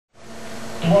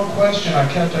the one question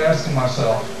I kept asking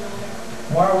myself,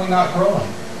 why are we not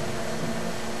growing?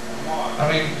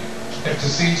 I mean, if the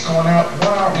seed's going out,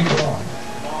 why aren't we growing?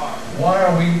 Why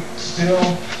are we still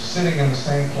sitting in the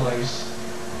same place?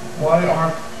 Why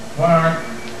aren't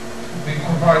we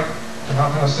quite, how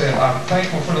can I say it? I'm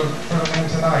thankful for the men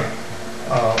tonight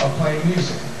of playing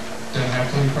music. Didn't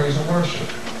have to leave praise and worship.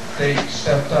 They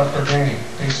stepped up their game.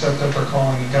 They stepped up their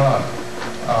calling to God.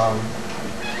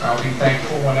 I'll be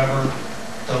thankful whenever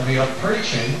they'll be up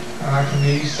preaching and I can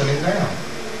be sitting down.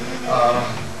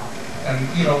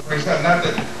 And you know, praise God. Not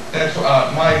that that's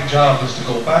my job is to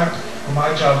go back.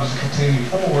 My job is to continue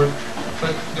forward.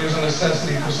 But there's a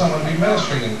necessity for someone to be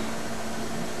ministering.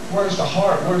 Where's the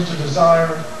heart? Where's the desire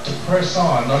to press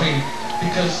on? I mean,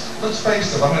 because let's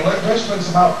face it. I mean, there's been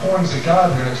some outpourings of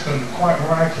God here that's been quite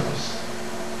miraculous.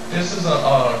 This is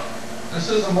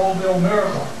a mobile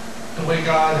miracle. The way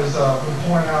God has been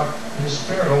pouring out His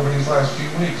Spirit over these last few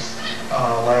weeks.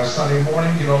 Last Sunday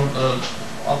morning, you know,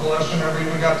 Uncle Lester never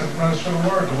even got to minister the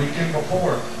word. The weekend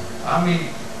before, I mean,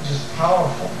 just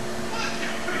powerful.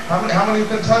 How many have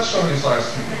been touched over these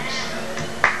last few weeks?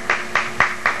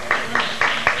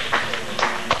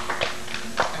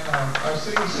 And I've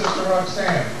seen Sister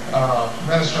Roxanne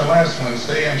minister last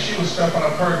Wednesday, and she was stepping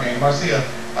up her game. I see a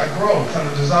growth and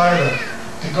a desire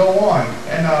to go on.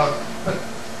 And but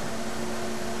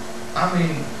I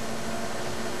mean,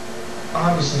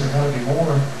 obviously there got to be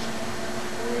more.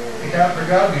 There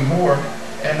got to be more.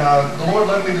 And the Lord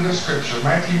led me to this scripture,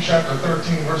 Matthew chapter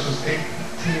 13, verses 18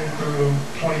 through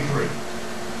 23.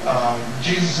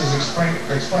 Jesus is explaining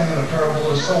the parable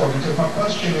of the sower, because my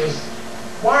question is,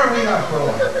 why are we not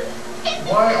growing?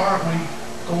 Why aren't we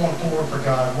going forward for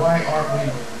God? Why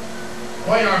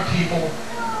aren't people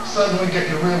suddenly get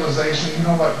the realization, you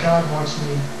know what, God wants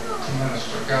me to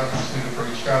minister, God wants me to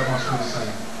preach, God wants me to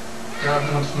sing, God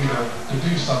wants me to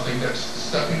do something that's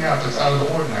stepping out, that's out of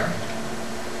the ordinary.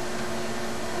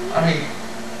 I mean,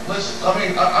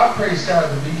 I praise God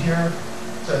to be here.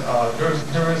 That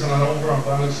there isn't an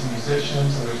overabundance of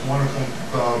musicians, and there's wonderful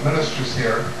ministers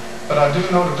here. But I do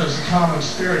know that there's a common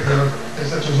spirit here,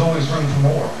 is that there's always room for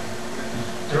more.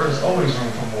 There is always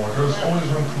room for more. There's always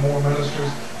room for more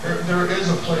ministers. There is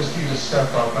a place for you to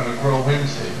step up and to grow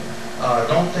into.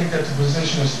 Don't think that the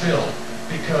position is filled,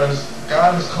 because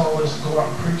God has called us to go out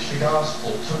and preach the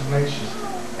gospel to the nations.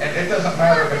 And it doesn't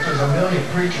matter if there's a million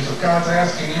preachers. If God's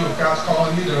asking you, if God's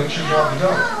calling you, then it's your job to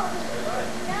go.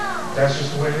 That's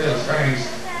just the way it is. Anyways,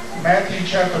 Matthew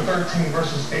chapter 13,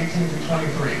 verses 18 through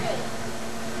 23.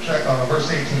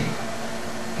 Verse 18.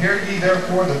 Hear ye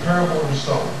therefore the parable of the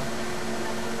sower.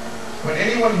 When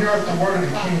anyone heareth the word of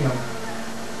the kingdom,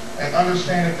 and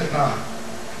understandeth it not.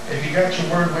 If you got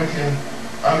your word with you,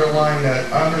 underline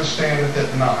that, understandeth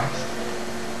it not.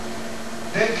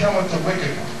 Then cometh the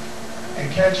wicked one, and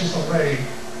catches away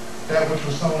that which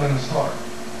was sown in his heart.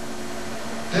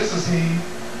 This is he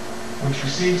which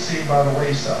received seed by the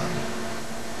wayside.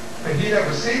 But he that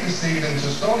received the seed into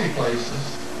stony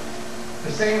places,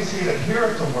 the same is he that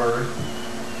heareth the word,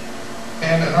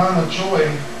 and anon with joy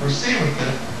receiveth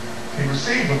it. He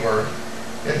received the word,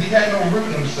 yet he had no root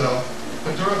in himself,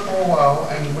 but dureth for a while,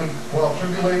 and while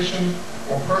tribulation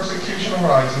or persecution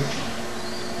ariseth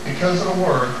because of the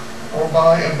word, or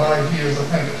by and by he is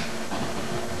offended.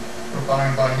 Or by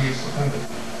and by he is offended.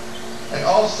 And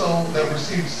also that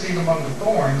received seed among the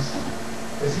thorns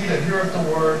is he that heareth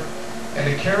the word, and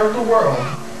the care of the world,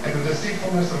 and the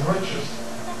deceitfulness of riches,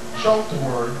 choke the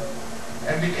word,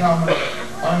 and become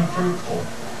unfruitful.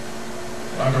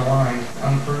 Underlined,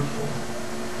 unfruitful.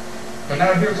 But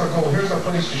now here's our goal. Here's our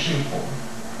place to shoot for.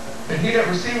 And he that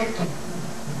receiveth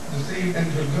the seed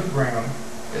into good ground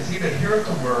is he that heareth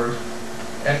the word,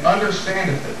 and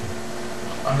understandeth it.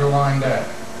 Underline that.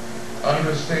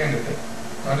 Understandeth it.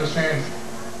 Understands it.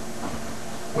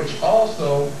 Which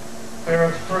also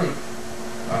beareth fruit.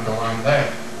 Underline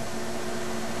that.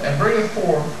 And bringeth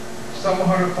forth some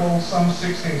 100-fold, some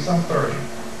 60, and some 30.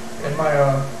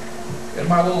 In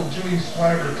my little Jimmy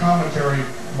Swagger commentary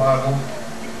Bible,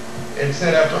 it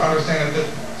said after understanding it,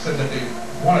 said that they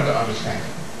wanted to understand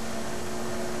it.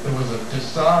 There was a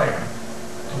desire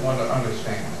to want to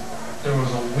understand. There was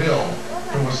a will.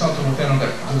 There was something within them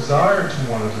that desired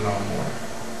to want to know more.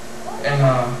 And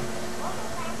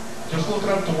just looking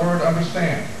up the word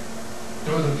understand,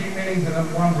 there was a few meanings, and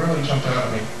then one really jumped out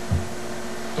at me.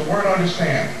 The word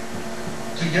understand,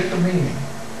 to get the meaning,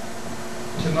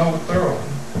 to know thoroughly,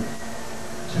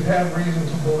 to have reason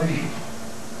to believe,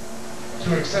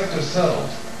 to accept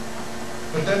ourselves.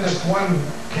 But then this one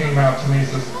came out to me, it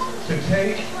says, to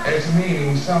take as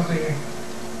meaning something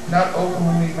not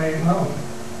openly made known.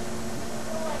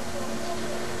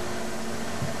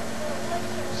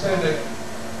 said that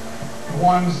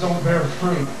ones don't bear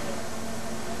fruit.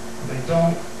 They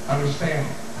don't understand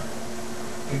it.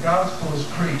 The gospel is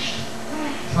preached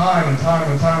time and time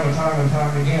and time and time and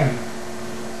time again.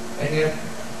 And yet,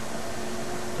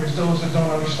 there's those that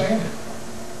don't understand it.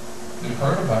 They've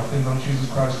heard about it. They know Jesus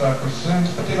Christ died for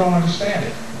sins, but they don't understand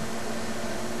it.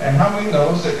 And how many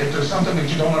knows that if there's something that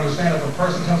you don't understand, if a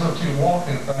person comes up to you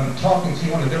walking and talking to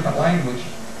you in a different language,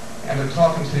 and they're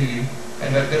talking to you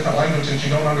in that different language that you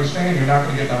don't understand, you're not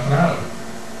going to get nothing out of it.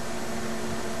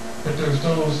 But there's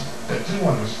those that do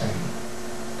understand.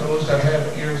 Those that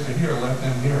have ears to hear, let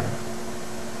them hear.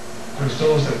 There's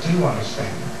those that do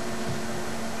understand.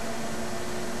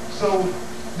 So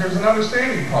there's an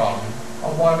understanding problem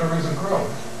of why there isn't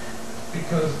growth.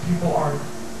 Because people aren't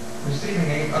receiving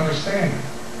any understanding.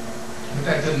 But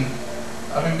that didn't,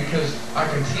 because I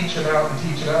can teach it out and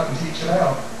teach it out and teach it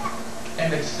out,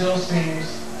 and it still seems,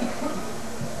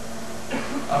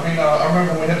 I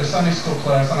remember when we had the Sunday school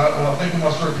class, and I think we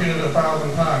must have repeated it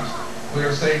 1,000 times. We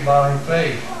are saved by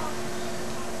faith.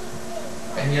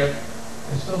 And yet,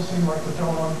 it still seemed like it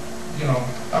fell on,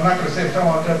 I'm not going to say it fell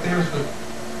on deaf ears, but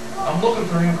I'm looking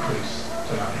for increase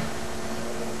tonight.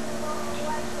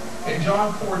 In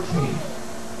John 14,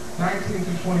 19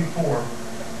 through 24,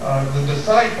 the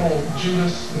disciple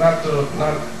Judas, not the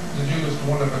Judas, the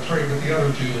one that betrayed, but the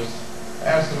other Judas,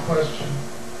 asked a question.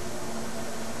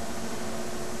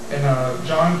 In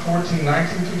John 14,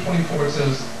 19 through 24, it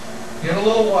says, "Yet a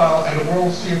little while, and the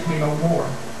world seeth me no more.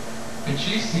 But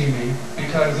ye see me,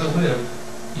 because I live,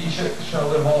 ye shall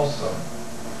live also.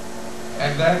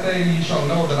 And that day ye shall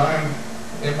know that I am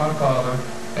in my Father,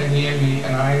 and ye in me,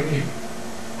 and I in you.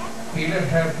 He that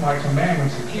hath my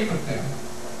commandments and keepeth them,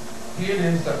 he it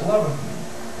is that loveth me.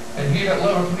 And he that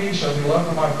loveth me shall be loved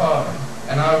of my Father,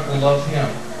 and I will love him,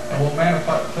 and will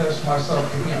manifest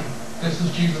myself to him." This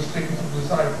is Jesus speaking to the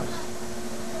disciples.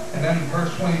 And then in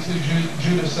verse 22,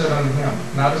 Judas said unto him,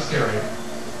 not Iscariot,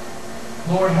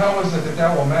 "Lord, how is it that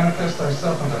thou wilt manifest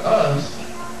thyself unto us,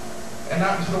 and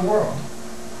not unto the world?"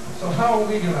 So how are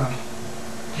we going to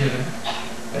get it,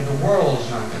 and the world's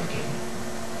not going to get it?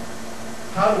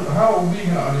 How are we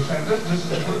going to understand this? This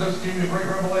gives you a great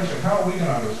revelation. How are we going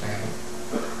to understand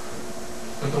it?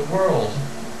 But the world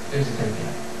isn't going to get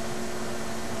it.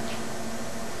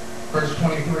 Verse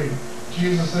 23,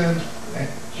 Jesus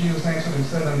answered and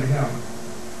said unto him,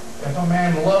 "If a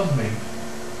man love me,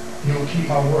 he will keep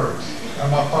my words,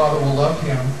 and my Father will love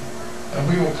him, and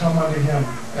we will come unto him,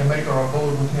 and make our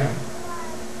abode with him.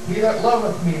 He that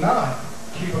loveth me not,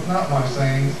 keepeth not my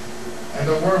sayings, and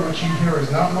the word which ye hear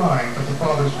is not mine, but the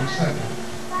Father's which sent me."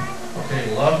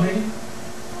 Okay, love me,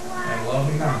 and love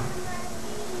me not.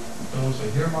 Those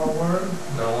that hear my word,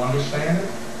 they'll understand it,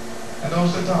 and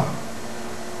those that don't.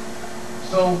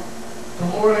 So, the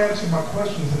Lord answered my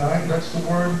question tonight, and that's the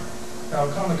word that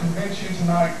will come to convince you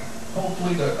tonight,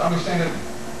 hopefully to understand it,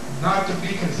 not to be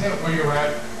content where you're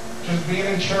at. Just being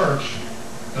in church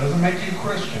doesn't make you a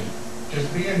Christian.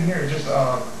 Just being here, just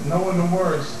knowing the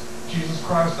words, Jesus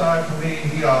Christ died for me,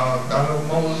 I know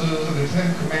Moses and the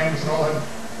 10 Commandments and all that.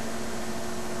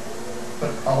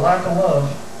 But a lack of love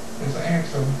is the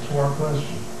answer to our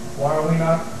question. Why are we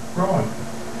not growing?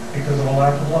 Because of a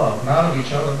lack of love, not of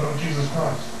each other, but of Jesus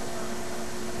Christ.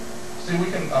 See,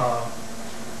 we can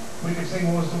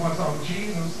sing what was the one song,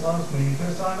 "Jesus loves me,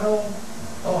 this I know,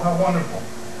 oh how wonderful."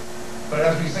 But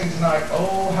as we sing tonight,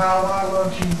 "Oh how I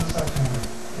love Jesus," I can't.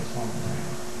 It's one thing.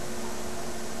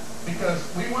 Because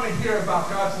we want to hear about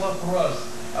God's love for us,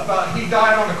 about He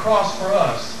died on the cross for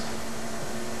us.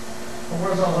 But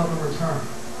where's our love in return?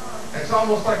 It's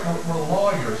almost like we're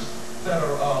lawyers that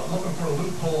are looking for a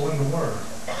loophole in the Word.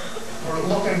 We're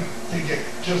looking to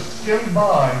just skim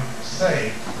by,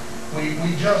 saved.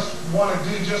 We just want to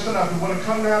do just enough. We want to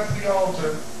come down to the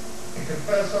altar and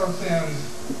confess our sins,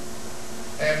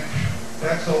 and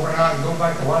that's over now, and go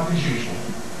back to life as usual.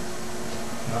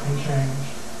 Nothing changed.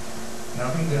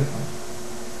 Nothing different.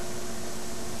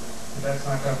 But that's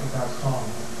not what God's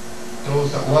calling.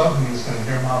 Those that love me is going to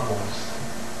hear my voice.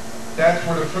 That's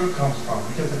where the fruit comes from.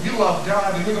 Because if you love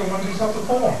God, then you're going to want to do something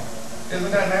for Him.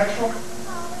 Isn't that natural?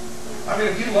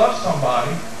 If you love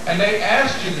somebody and they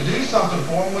asked you to do something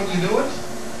for them, wouldn't you do it?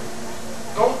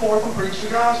 Go forth and preach the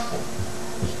gospel.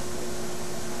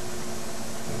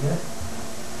 Okay?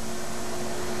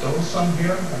 Those some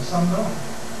hear and some don't.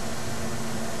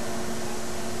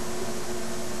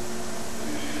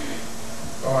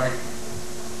 Alright.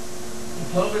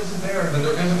 If love isn't there, then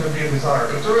there isn't going to be a desire.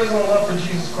 If there isn't a love for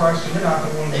Jesus Christ, then you're not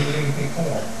going to want to do anything for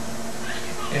Him.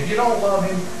 If you don't love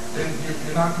Him, then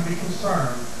you're not going to be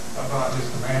concerned about His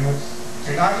commandments.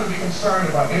 You're not going to be concerned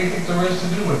about anything there is to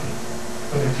do with Him.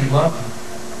 but if you love him.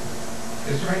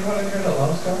 Is there anyone in here that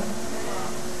loves God?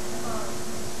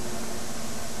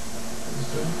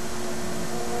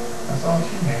 I saw a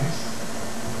few hands.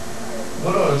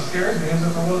 What scares me is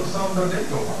that there was some that did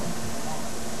go wrong.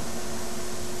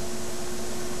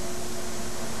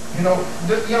 You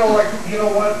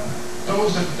know what?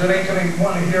 Those that ain't going to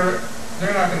want to hear it,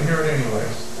 they're not going to hear it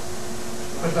anyways.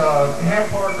 But Ham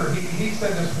Parker, he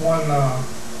said this one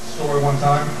story one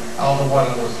time. I don't know why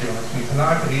the Lord's giving it to me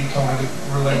tonight, but he told me to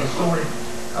relate a story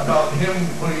about him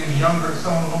when he was younger,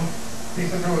 some of them. He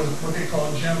said there was what they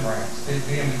call gym rats. They'd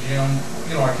be in the gym,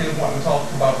 our kids wanting to talk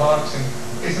about boxing.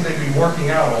 He said they'd be working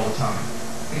out all the time.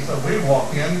 He said, we'd walk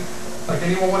in, like,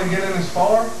 anyone want to get in and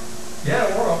spar? Yeah,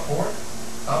 we're up for it.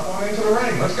 Hop on into the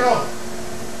ring, let's go.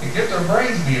 And get their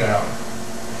brains beat out.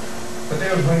 But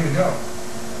they was ready to go.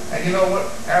 And you know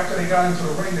what? After they got into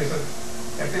the ring, they said,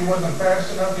 if they wasn't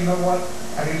fast enough, you know what?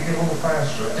 I need to get a little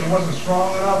faster. If they wasn't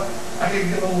strong enough, I need to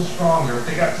get a little stronger. If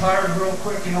they got tired real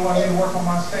quick, you know what? I need to work on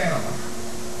my stamina.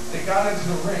 They got into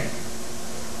the ring.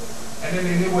 And then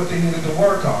they knew what they needed to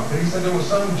work on. But he said there was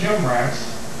some gym rats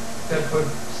that would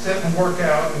sit and work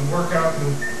out. And you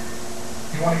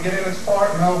want to get in and spar?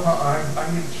 No, I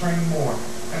need to train more.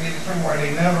 I need to train more. And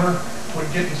they never would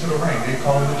get into the ring. They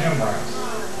called them the gym rats.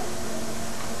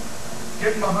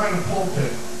 Getting behind the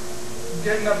pulpit,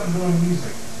 getting up and doing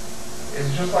music, is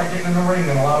just like getting in the ring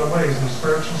in a lot of ways, in a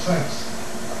spiritual sense.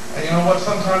 And you know what?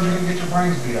 Sometimes you're going to get your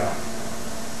brains beat out.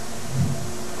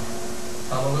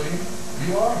 Hallelujah.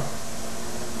 You are.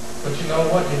 But you know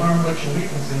what? You learn what your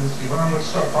weakness is. You learn what to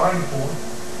start fighting for.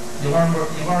 You learn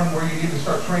where you need to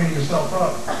start training yourself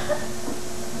up.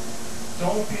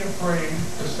 Don't be afraid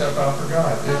to step out for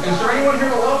God. Is there anyone here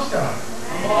that loves God?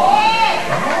 Come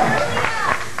on.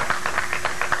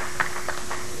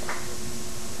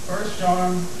 1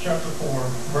 John chapter 4,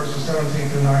 verses 17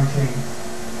 through 19.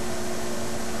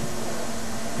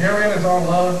 Herein is our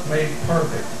love made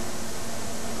perfect.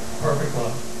 Perfect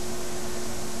love.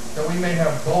 That we may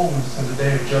have boldness in the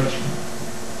day of judgment.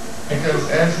 Because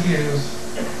as he is,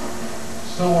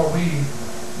 so are we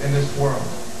in this world.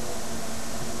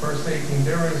 Verse 18,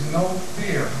 there is no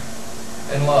fear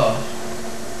in love.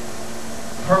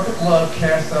 Perfect love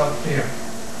casts out fear.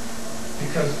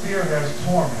 Because fear has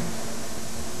torment.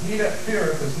 He that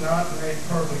feareth is not made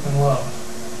perfect in love.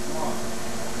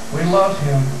 We love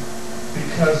him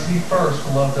because he first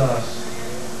loved us.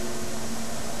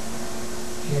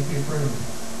 Can't be afraid of him.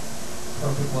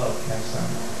 Perfect love casts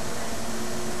out.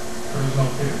 There is no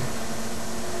fear.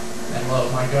 And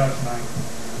love, my God, tonight.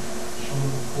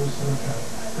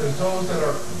 There's those that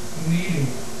are needing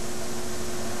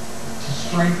to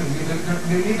strengthen.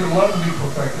 They need their love to be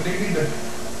perfected. They need to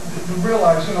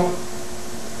realize, they don't,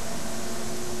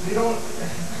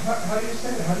 how do you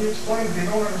say it? How do you explain it? They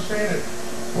don't understand it.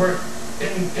 Where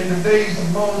in the days of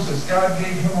Moses, God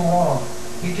gave him a law.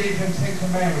 He gave him 10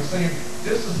 commandments saying,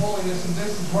 this is holiness and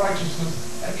this is righteousness.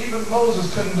 And even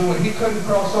Moses couldn't do it. He couldn't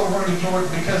cross over into Jordan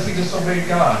because he disobeyed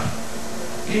God.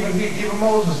 Even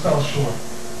Moses fell short.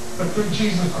 But through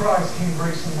Jesus Christ came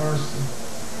grace and mercy.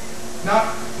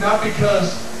 Not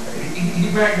because he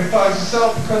magnifies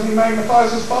himself, because he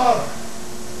magnifies his Father.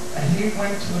 And he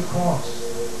went to the cross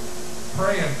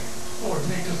praying, Lord,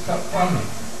 take this cup from me.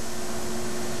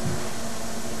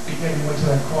 Because he went to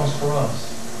that cross for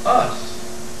us. Us.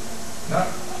 Not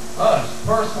us,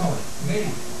 personally.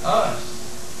 Me. Us.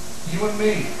 You and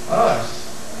me.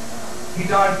 Us. He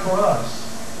died for us.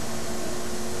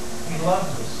 He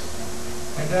loved us.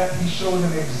 And that he showed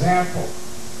an example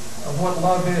of what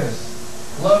love is.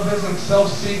 Love isn't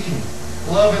self-seeking.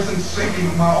 Love isn't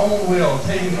seeking my own will,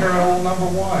 taking care of old number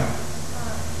one.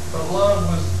 But love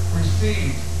was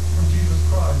received from Jesus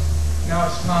Christ. Now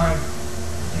it's time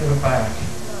to give it back.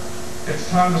 It's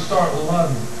time to start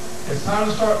loving. It's time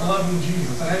to start loving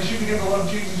Jesus. And as you begin to love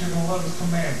Jesus, you're going to love his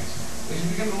commandments. As you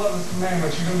begin to love his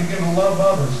commandments, you're going to begin to love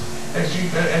others as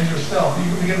yourself. You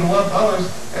can begin to love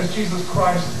others as Jesus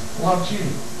Christ loved you.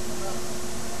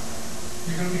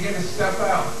 You're going to begin to step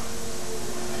out.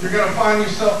 You're going to find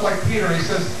yourself like Peter. He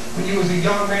says, when you was a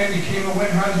young man, you came and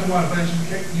went how you want. But as you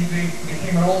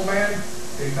became an old man,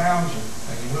 they bound you.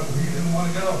 And you went where you didn't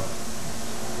want to go.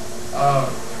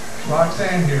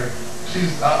 Roxanne here,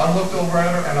 I looked over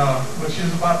at her, and when she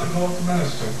was about to go up to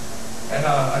minister, and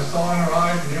I saw in her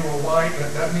eyes, and they were white.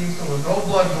 That means there was no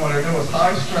blood going there. There was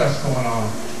high stress going on.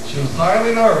 She was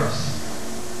highly nervous.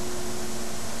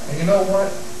 And you know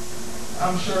what?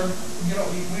 I'm sure,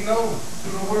 we know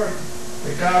through the Word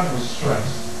that God was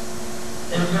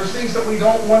stressed. There's things that we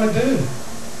don't want to do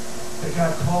that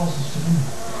God calls us to do.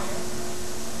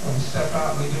 And we step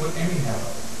out and we do it anyhow,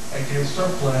 against our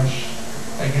flesh,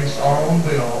 against our own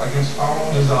will, against our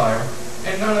own desire.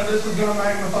 And none of this is going to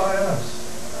magnify us.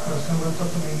 But it's going to lift up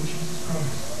the name of Jesus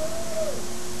Christ.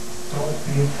 Don't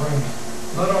be afraid.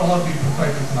 Let our love be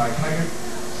perfected tonight. Can I get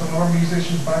some more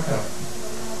musicians back up?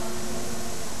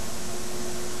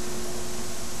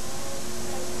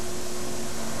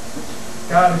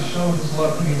 God has shown his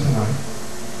love to me tonight.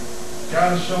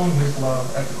 God has shown his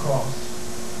love at the cross.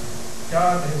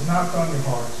 God has knocked on your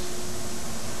hearts.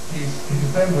 He's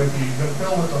been with you. You've been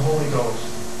filled with the Holy Ghost.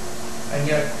 And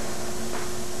yet,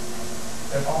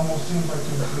 it almost seems like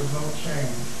there's no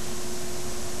change.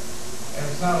 And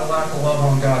it's not a lack of love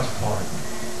on God's part.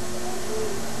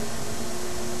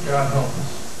 God help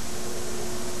us.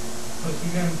 Let's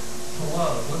begin to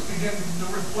love. Let's begin to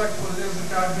reflect what it is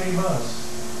that God gave us.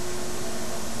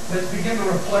 Let's begin to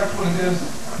reflect what it is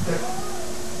that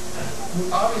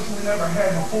we obviously never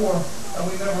had before and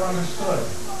we never understood.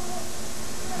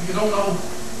 You don't know,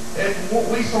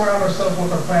 we surround ourselves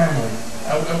with our family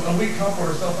and we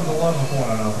comfort ourselves in the love of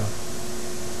one another.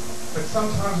 But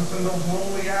sometimes it's in those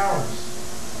lonely hours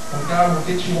when God will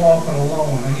get you off and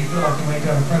alone and you feel like you may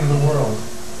have a friend of the world.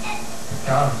 But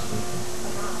God is with you.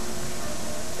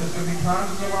 There's going to be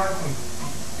times in your life when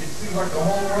it seems like the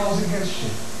whole world's against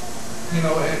you. You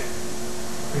know,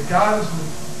 but God is with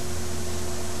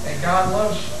you. And God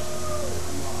loves you.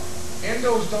 In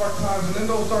those dark times and in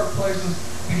those dark places,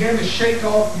 begin to shake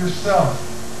off yourself.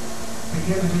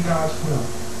 Begin to do God's will.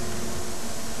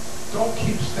 Don't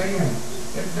keep staying.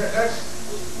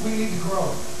 We need to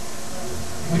grow.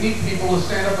 We need people to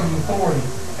stand up in authority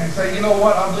and say, you know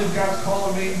what, I believe God's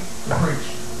calling me to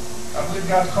preach. I believe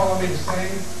God's calling me to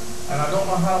sing, and I don't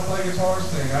know how to play guitar or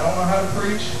sing. I don't know how to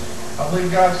preach. I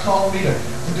believe God's calling me to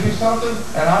do something,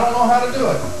 and I don't know how to do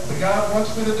it, but God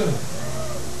wants me to do it.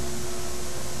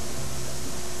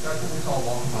 That's what we call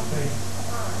walking by faith.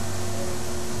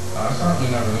 I certainly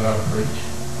never knew how to preach.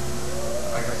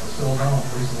 I guess I still don't.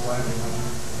 Lisa's laughing at me.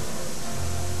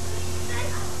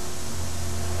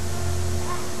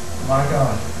 My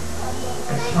God,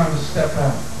 it's time to step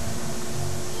out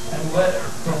and let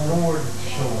the Lord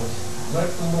show us. Let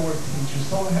the Lord teach us.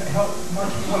 So how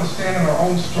much we want to stand in our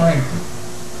own strength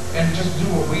and just do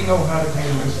what we know how to do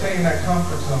and stay in that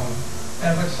comfort zone.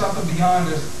 And if it's something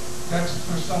beyond us, that's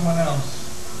for someone else.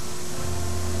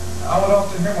 I would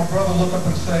often hear my brother look up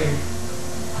and say,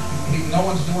 no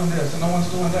one's doing this and no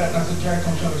one's doing that. And I said, Jack,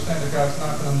 don't you understand that God's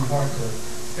knocking on your heart to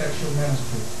that's your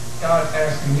ministry. God's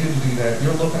asking you to do that.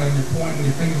 You're looking and you're pointing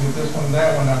your fingers at this one and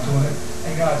that one, not doing it.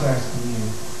 And God's asking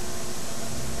you.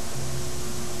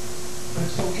 But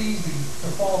it's so easy to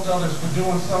fault others for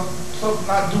doing something,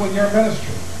 not doing your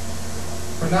ministry,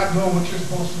 for not doing what you're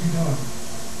supposed to be doing.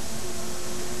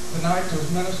 Tonight,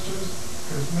 there's ministers,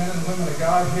 there's men and women of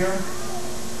God here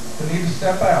that need to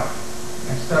step out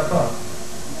and step up.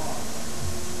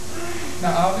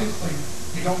 Now, obviously,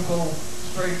 you don't go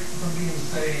straight from being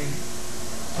saved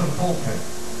to the pulpit.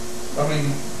 I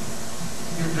mean,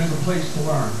 there's a place to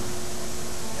learn,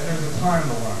 and there's a time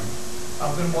to learn.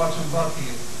 I've been watching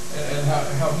Bucky and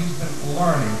how he's been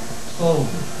learning slowly,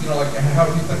 you know, like how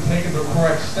he's been taking the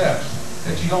correct steps,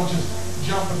 that you don't just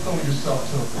jump and throw yourself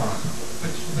to the front,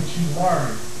 but you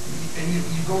learn, and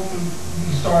you go through,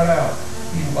 you start out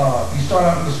in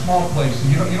the small places.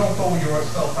 You don't throw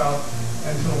yourself out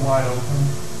until wide open,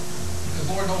 because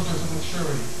Lord knows there's a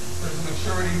maturity. There's a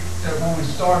maturity that where we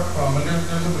start from, and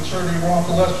there's a maturity where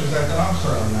Uncle Lester's at that I'm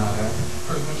certainly not at.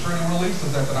 There's a maturity where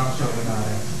Lisa's at that I'm certainly not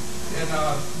at. And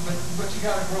but you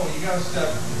got to grow. You got to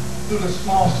step through the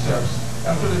small steps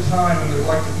and through the time, and you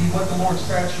let the Lord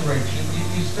saturate you.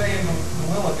 You stay in the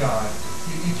will of God.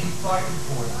 You keep fighting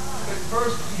for it. But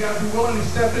first, you got to be willing to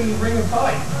step in the ring and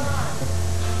fight.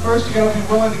 First, you got to be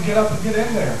willing to get up and get in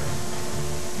there.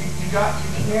 You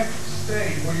can't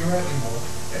stay where you're at anymore.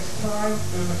 It's time.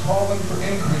 There's a calling for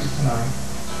increase tonight.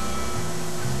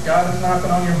 God is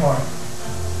knocking on your heart.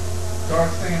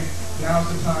 God's saying,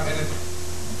 now's the time, and it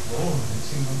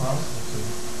seems impossible to.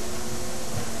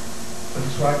 But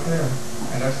it's right there,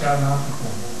 and that's God knocking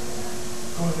for you.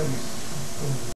 Go ahead, Lisa. Go ahead.